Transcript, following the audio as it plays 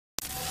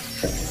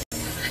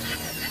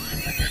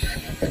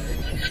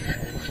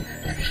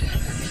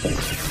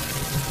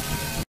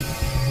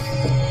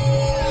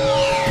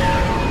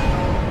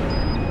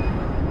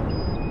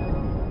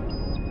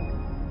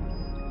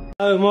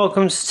Hello and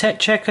welcome to Tech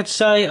Checker.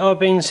 Today I've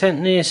been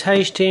sent this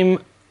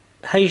HDMI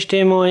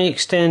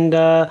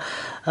extender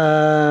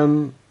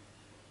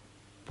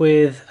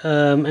with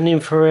an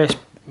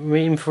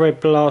infrared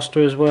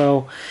blaster as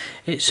well.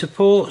 It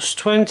supports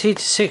 20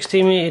 to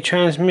 60 meter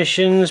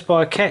transmissions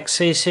by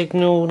CAT6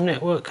 signal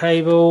network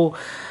cable,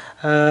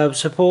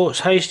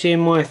 supports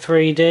HDMI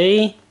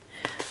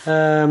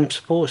 3D,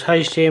 supports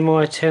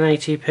HDMI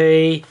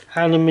 1080p,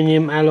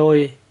 aluminium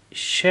alloy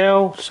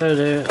shell, so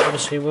they're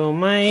obviously well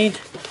made.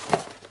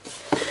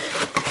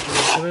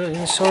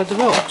 Inside the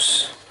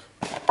box,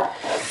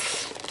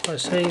 right,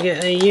 so you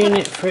get a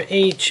unit for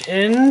each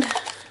end.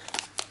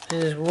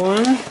 There's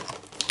one,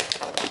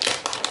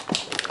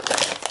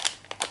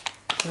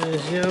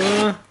 there's the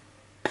other,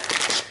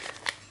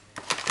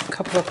 a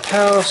couple of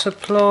power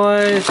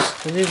supplies,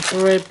 an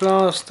infrared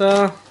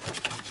blaster,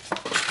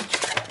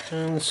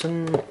 and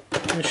some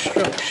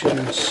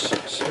instructions.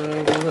 So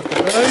we'll look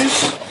at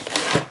those.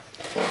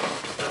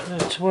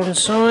 To one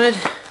side.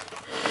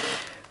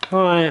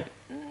 Right.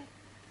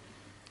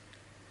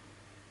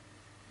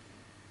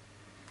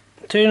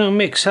 Do not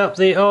mix up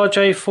the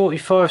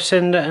RJ45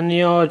 sender and the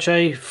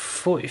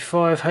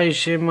RJ45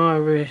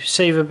 HDMI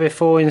receiver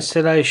before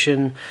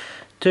installation.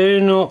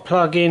 Do not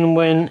plug in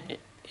when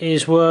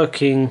is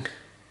working.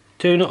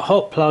 Do not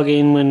hot plug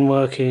in when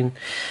working.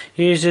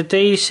 Use a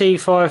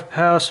DC5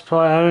 power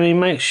supply only.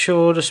 Make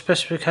sure the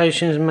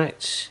specifications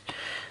match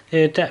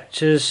the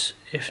adapters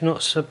if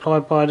not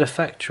supplied by the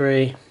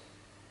factory.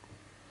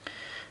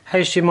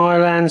 HDMI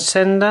LAN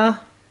sender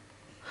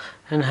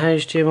and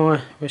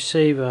HDMI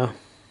receiver.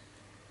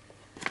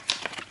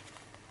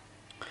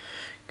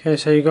 Okay,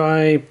 so you've got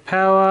a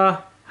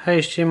power,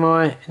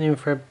 HDMI and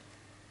infrared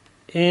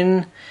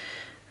in,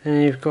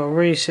 and you've got a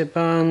reset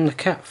button, the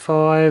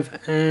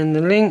CAT5 and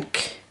the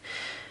link,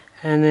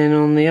 and then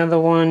on the other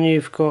one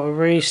you've got a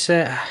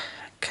reset,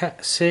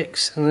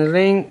 CAT6 and the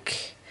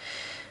link,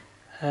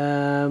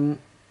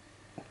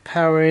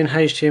 power in,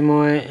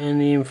 HDMI and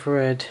the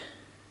infrared.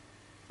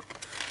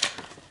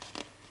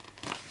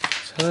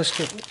 So let's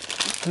get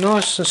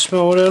nice and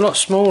small. They're a lot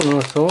smaller than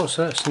I thought,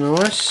 so that's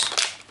nice.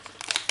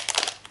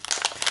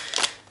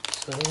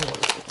 So,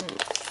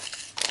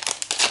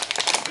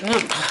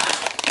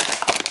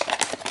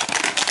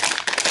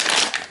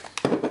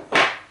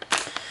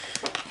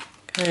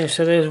 okay,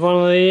 so there's one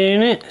of the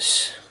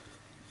units.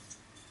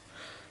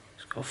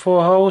 It's got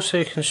 4 holes, so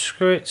you can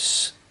screw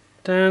it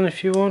down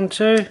if you want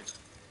to.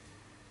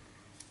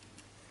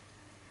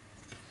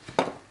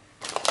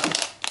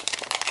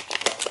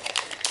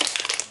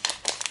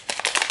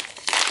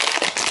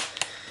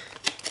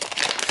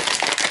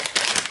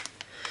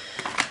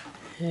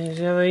 Here's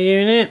the other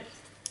unit.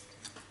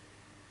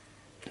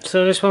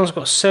 So this one's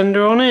got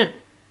sender on it,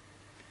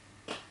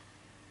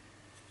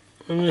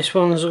 and this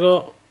one's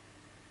got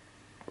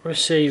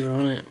receiver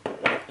on it.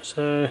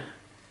 So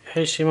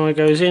HDMI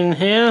goes in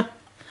here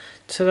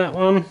to that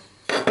one,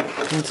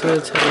 into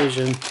the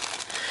television.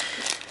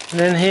 And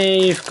then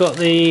here you've got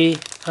the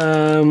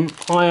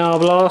IR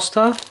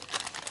blaster.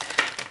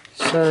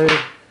 So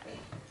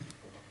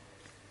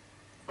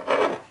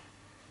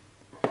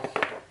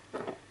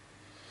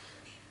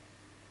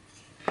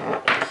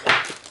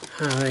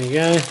there you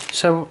go.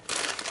 So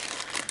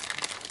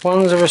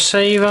one's a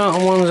receiver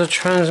and one's a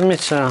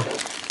transmitter.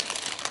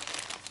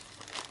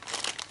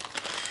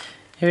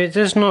 If it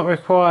does not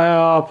require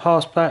our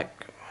passback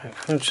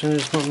function,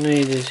 it's not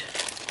needed.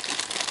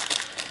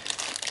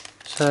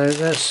 So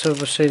that's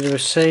obviously the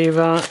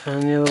receiver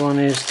and the other one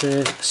is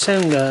the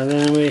sender.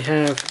 Then we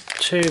have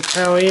 2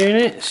 power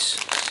units.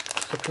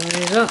 Open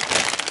these up.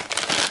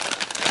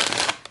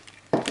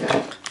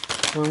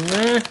 One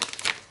there.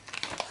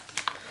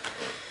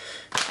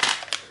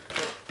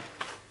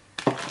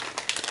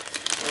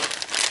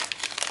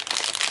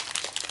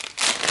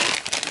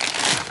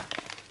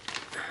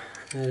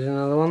 There's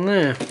another one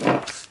there.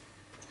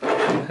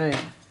 Okay,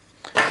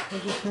 I'll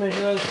just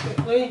measure those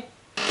quickly.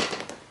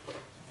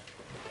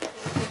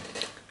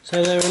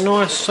 So they're a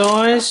nice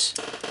size.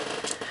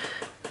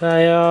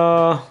 They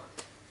are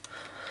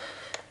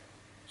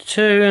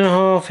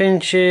 2.5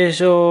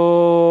 inches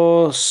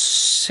or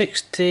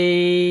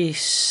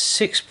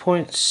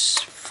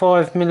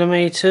 66.5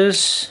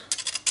 millimeters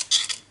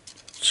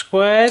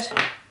squared. So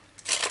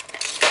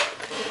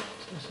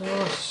it's a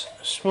nice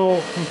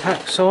small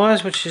compact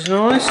size, which is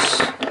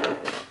nice.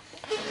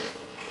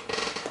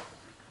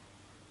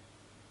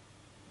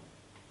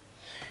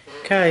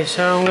 Okay,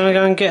 so I'm going to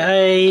go and get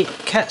a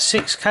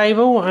CAT6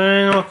 cable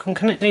and I can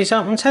connect these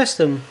up and test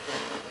them.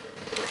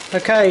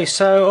 Okay,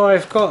 so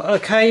I've got a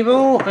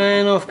cable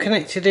and I've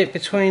connected it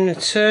between the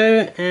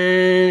two,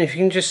 and if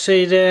you can just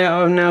see there,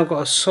 I've now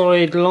got a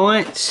solid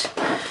light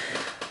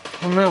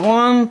on that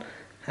one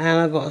and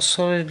I've got a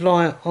solid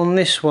light on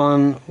this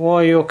one.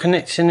 While you're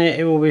connecting it,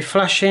 it will be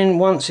flashing.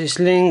 Once it's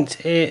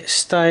linked, it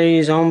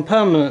stays on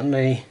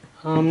permanently.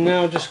 I'm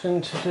now just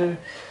going to do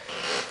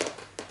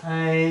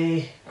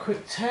a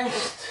quick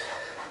test.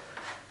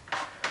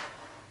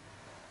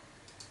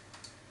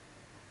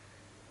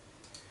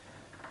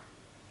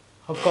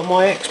 I've got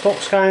my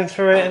Xbox going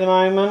through it at the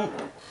moment,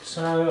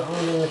 so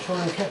I'm going to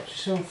try and capture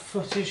some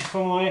footage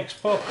from my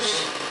Xbox.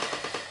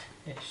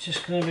 It's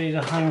just going to be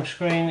the home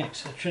screen,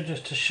 etc.,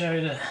 just to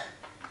show that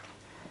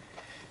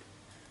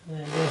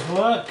it does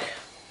work.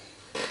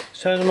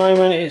 So at the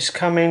moment it's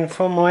coming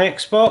from my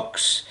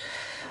Xbox,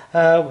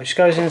 which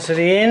goes into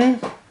the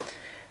in,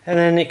 and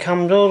then it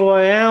comes all the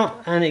way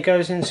out and it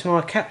goes into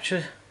my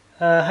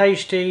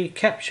HD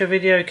capture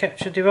video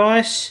capture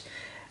device,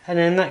 and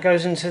then that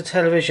goes into the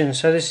television.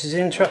 So this is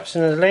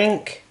interrupting the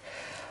link.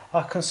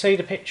 I can see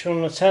the picture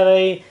on the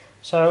telly,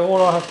 so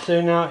all I have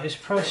to do now is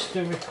press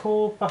the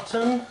record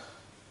button,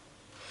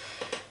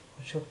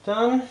 which I've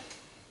done.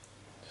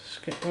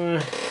 Just get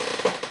my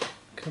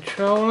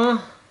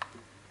controller,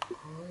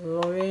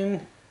 log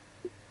in.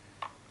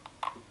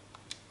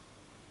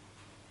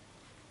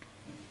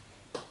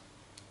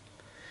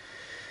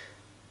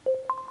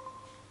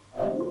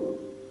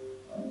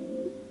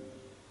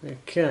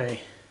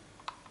 Okay,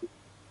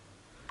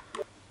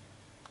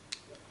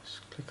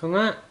 just click on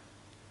that.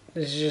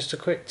 This is just a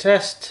quick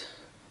test,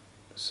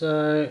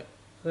 so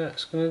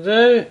that's going to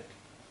do.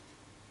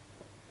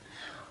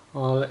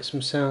 I'll let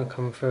some sound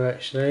come through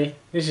actually.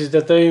 This is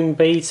the Doom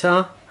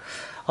beta.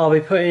 I'll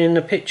be putting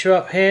the picture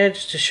up here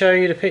just to show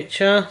you the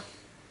picture.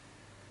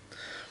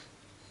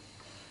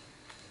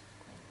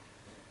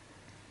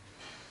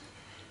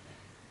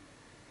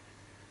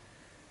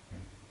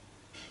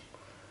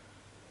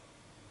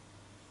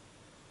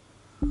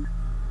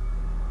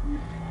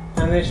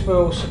 And this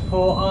will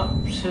support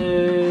up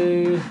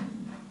to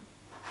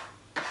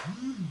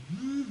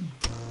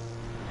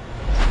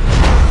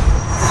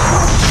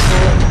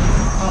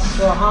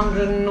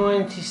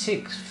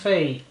 196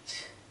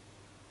 feet.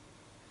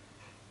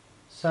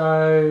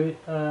 So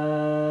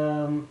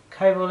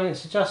cable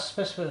lengths adjust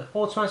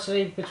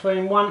automatically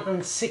between 1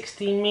 and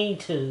 60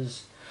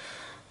 meters.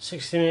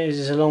 60 meters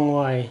is a long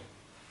way.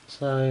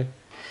 So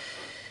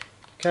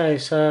okay,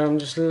 so I'm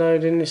just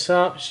loading this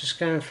up. It's just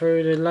going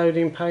through the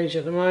loading page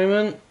at the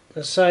moment.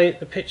 Let's say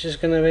the picture's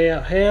going to be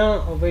up here.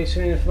 I'll read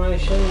some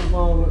information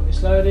while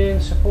it's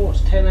loading.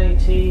 Supports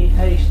 1080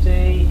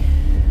 HD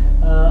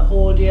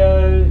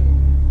audio.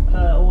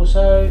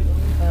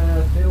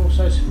 It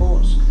also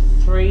supports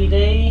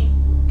 3D.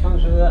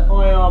 Comes with an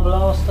IR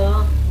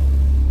blaster.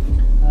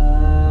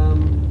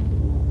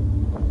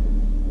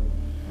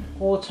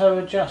 Auto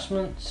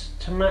adjustments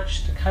to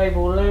match the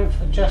cable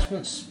length.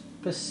 Adjustments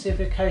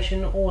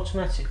specification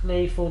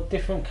automatically for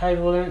different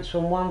cable lengths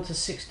from 1 to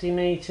 60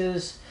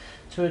 meters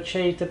to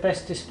achieve the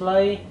best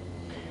display.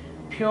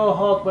 Pure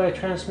hardware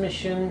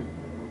transmission.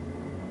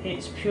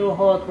 It's pure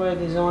hardware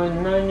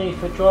design, no need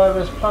for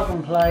drivers, plug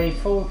and play,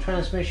 full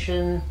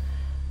transmission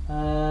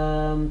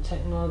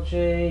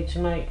technology to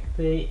make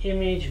the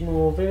image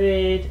more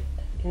vivid.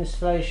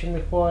 Installation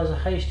requires a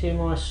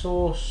HDMI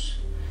source,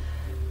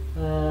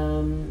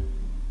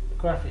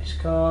 graphics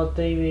card,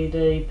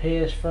 DVD,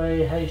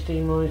 PS3,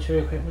 HD monitor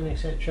equipment,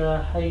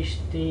 etc.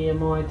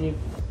 HDMI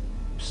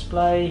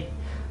display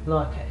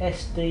like a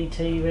SD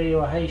TV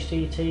or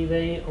HD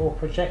TV or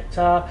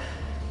projector.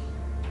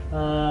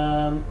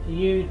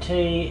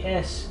 UTSTP,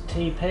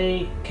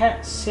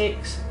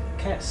 CAT6,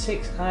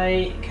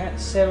 CAT6A,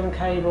 CAT7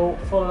 cable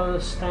follow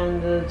the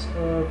standards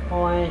of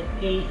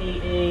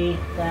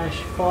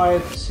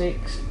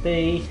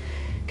IEEE-56B.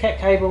 CAT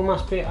cable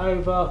must be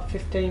over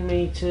 15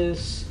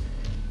 meters,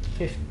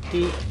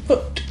 50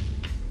 foot.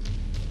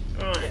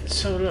 Right,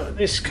 so look,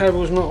 this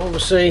cable is not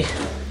obviously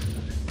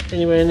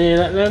anywhere near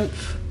that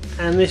length,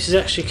 and this is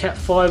actually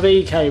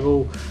CAT5E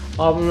cable.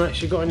 I haven't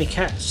actually got any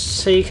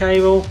CAT6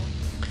 cable.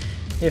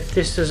 If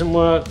this doesn't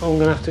work, I'm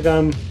going to have to go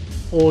and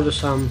order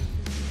some.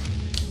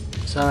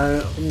 So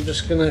I'm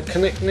just going to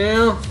connect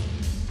now.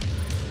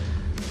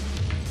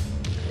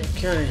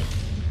 Okay,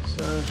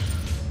 so let's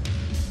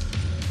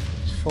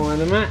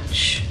find a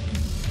match.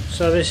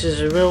 So this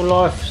is a real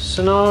life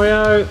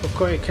scenario. I've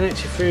got it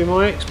connected through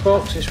my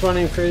Xbox. It's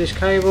running through this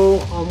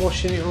cable. I'm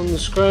watching it on the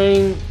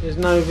screen. There's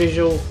no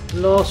visual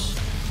loss.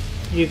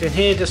 You can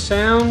hear the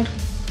sound.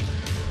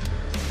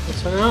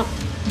 Let's turn up.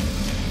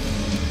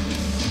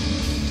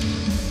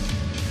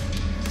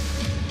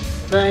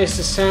 That is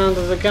the sound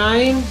of the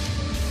game.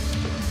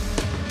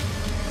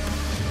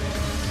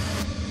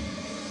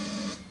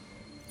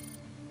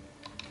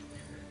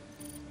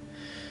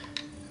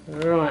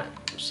 Right,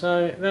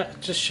 so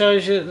that just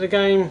shows you that the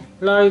game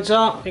loads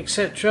up,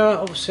 etc.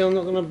 Obviously I'm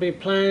not going to be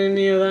playing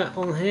any of that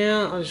on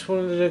here. I just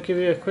wanted to give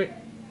you a quick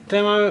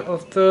demo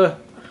of the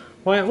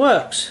way it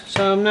works.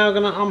 So I'm now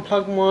going to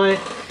unplug my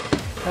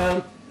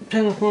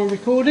turn off my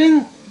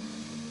recording.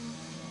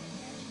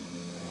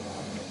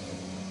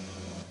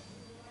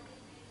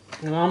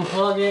 I'm going to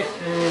unplug it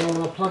and I'm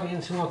going to plug it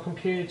into my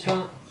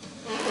computer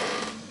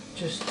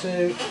just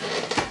to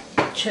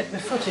check the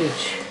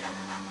footage.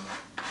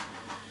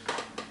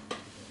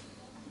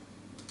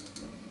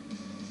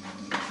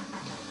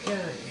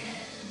 Okay.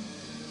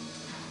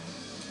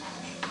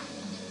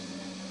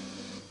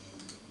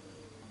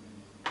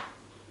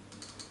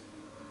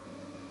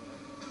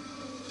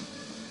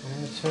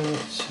 turn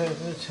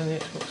the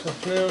Xbox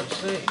off now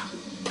actually.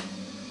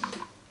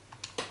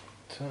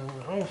 Turn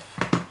it off.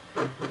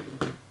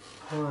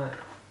 Right,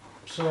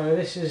 so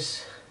this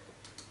is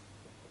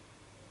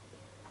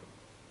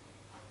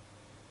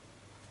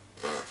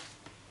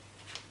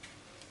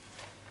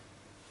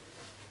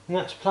and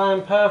that's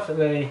playing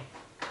perfectly.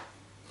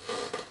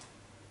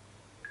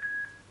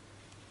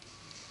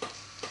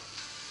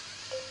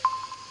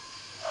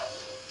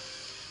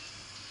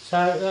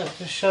 So that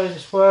just shows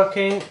it's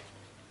working.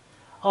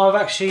 I've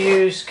actually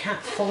used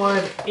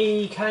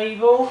CAT5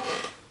 cable,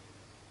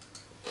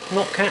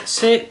 not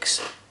CAT6,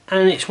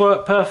 and it's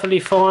worked perfectly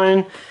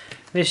fine.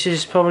 This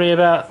is probably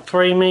about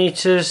 3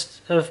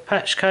 meters of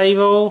patch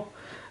cable,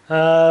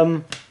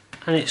 and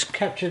it's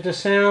captured the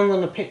sound,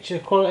 and the picture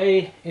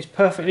quality is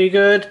perfectly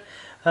good,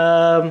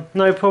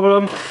 no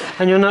problem.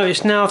 And you'll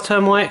notice now I've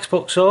turned my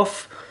Xbox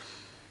off,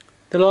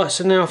 the lights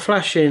are now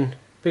flashing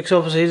because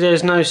obviously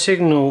there's no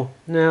signal.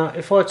 Now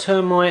if I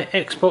turn my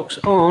Xbox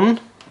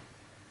on,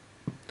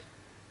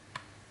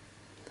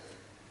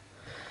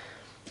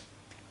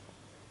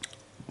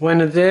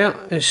 when it's there,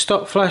 it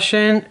stopped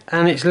flashing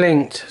and it's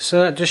linked.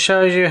 So that just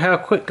shows you how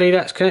quickly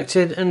that's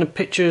connected, and the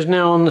picture is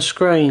now on the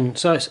screen.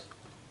 So it's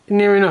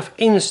near enough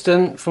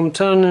instant from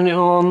turning it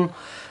on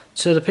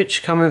to the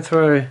picture coming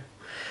through.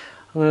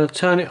 I'm going to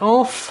turn it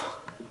off.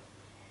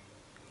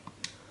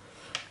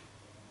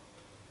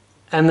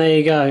 And there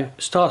you go,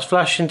 it starts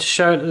flashing to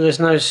show that there's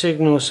no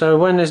signal. So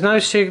when there's no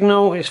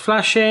signal, it's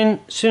flashing.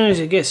 As soon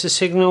as it gets the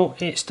signal,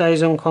 it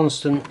stays on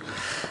constant.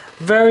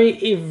 Very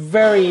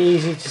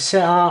easy to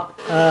set up.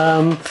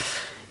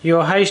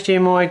 Your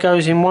HDMI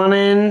goes in one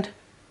end,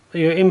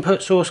 your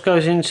input source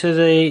goes into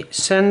the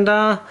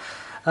sender,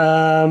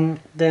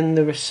 then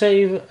the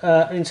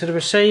receiver into the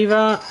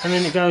receiver, and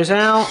then it goes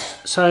out.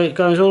 So it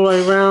goes all the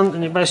way around,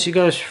 and it basically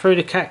goes through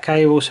the CAT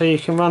cable. So you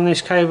can run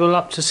this cable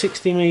up to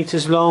 60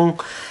 meters long.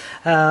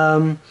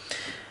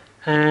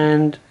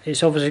 And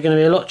it's obviously going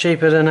to be a lot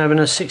cheaper than having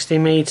a 60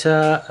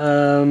 meter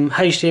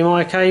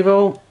HDMI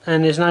cable,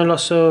 and there's no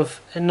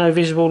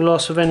visible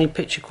loss of any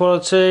picture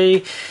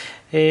quality.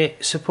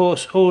 It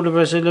supports all the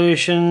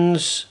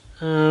resolutions.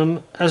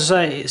 As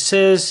I say, it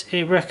says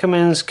it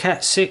recommends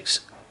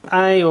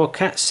CAT6A or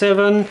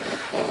CAT7.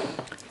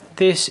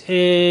 This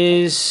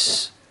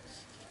is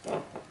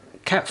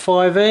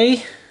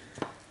CAT5E.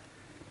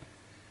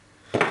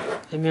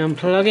 Let me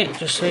unplug it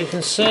just so you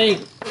can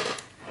see.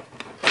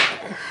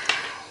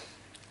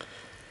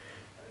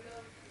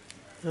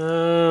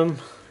 There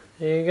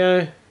you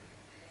go.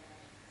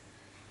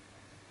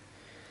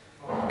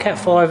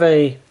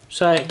 CAT5E.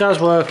 So it does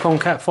work on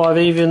CAT5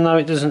 even though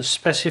it doesn't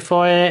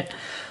specify it.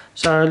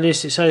 So at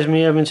least it saves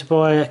me having to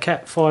buy a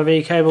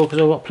CAT5E cable, because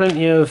I've got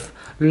plenty of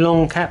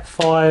long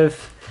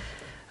CAT5.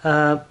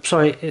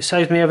 Sorry, it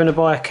saves me having to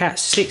buy a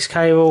CAT6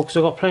 cable because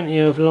I've got plenty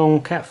of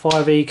long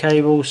CAT5E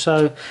cables.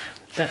 So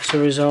that's the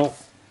result.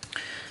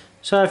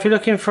 So if you're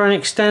looking for an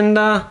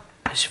extender,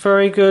 it's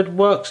very good,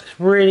 works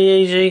really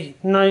easy,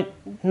 no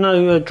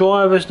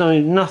drivers,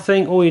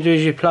 nothing. All you do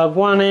is you plug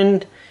one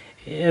end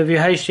of your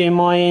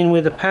HDMI in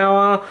with the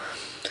power,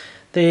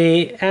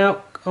 the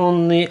out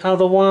on the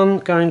other one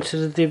going to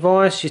the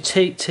device, your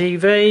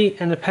TV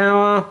and the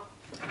power,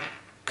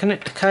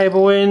 connect the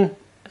cable in,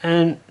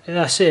 and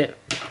that's it.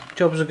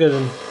 Job's a good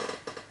one.